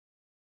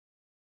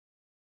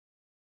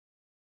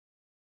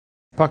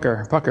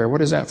Pucker, pucker,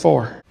 what is that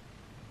for?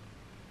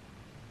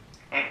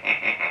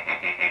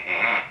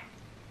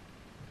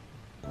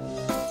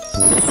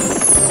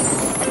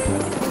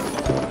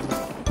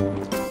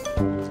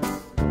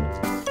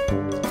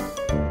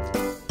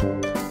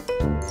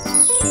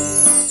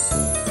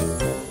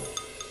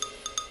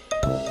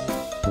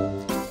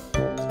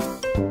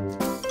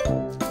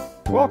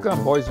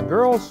 Welcome, boys and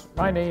girls.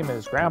 My name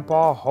is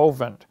Grandpa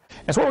Hovind.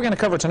 That's what we're going to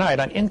cover tonight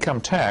on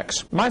income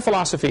tax. My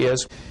philosophy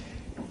is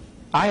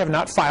I have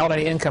not filed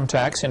any income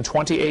tax in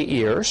 28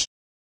 years.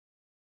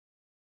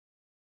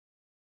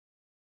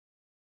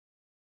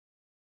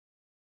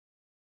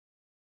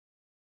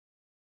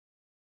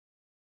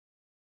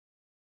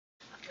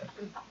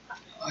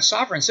 A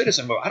sovereign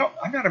citizen movement.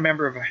 I'm not a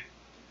member of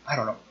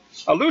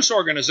a loose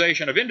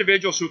organization of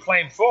individuals who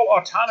claim full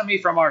autonomy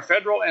from our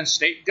federal and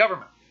state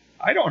government.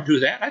 I don't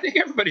do that. I think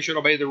everybody should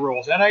obey the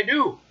rules, and I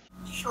do.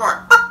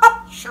 Sure.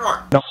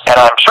 Sure. No. And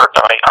I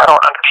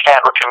don't understand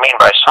what you mean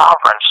by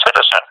sovereign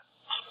citizen.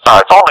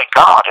 If only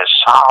God is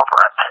sovereign.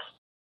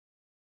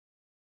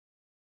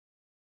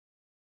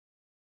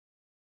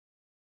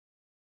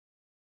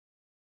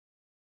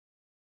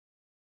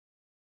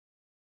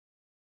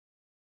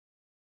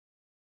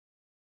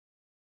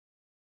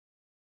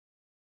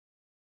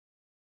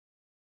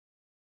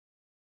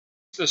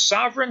 The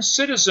sovereign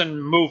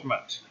citizen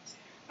movement.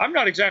 I'm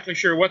not exactly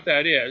sure what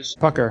that is.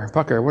 Pucker,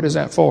 pucker, what is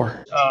that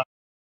for?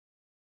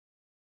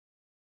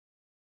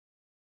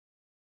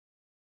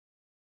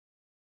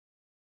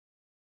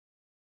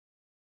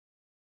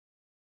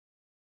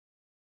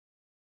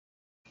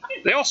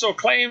 They also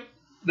claim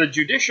the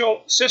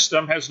judicial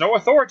system has no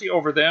authority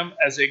over them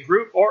as a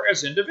group or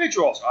as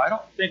individuals. I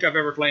don't think I've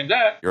ever claimed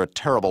that. You're a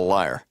terrible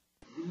liar.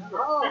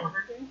 Oh.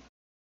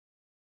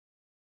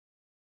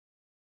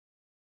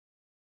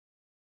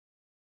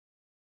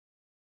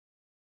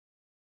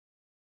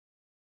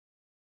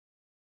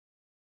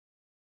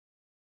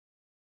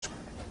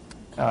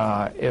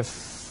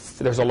 If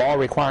there's a law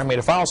requiring me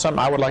to file something,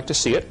 I would like to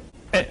see it.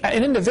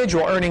 An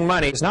individual earning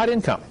money is not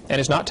income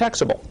and is not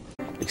taxable.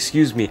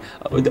 Excuse me,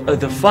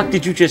 the fuck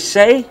did you just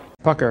say?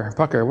 Pucker,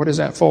 pucker, what is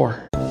that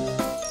for?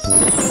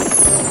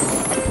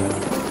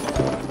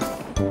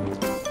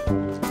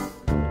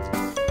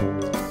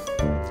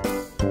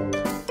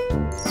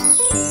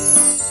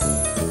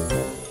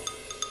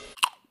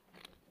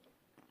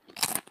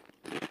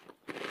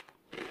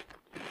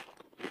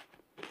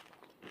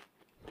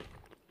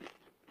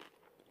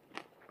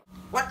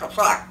 What the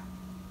fuck?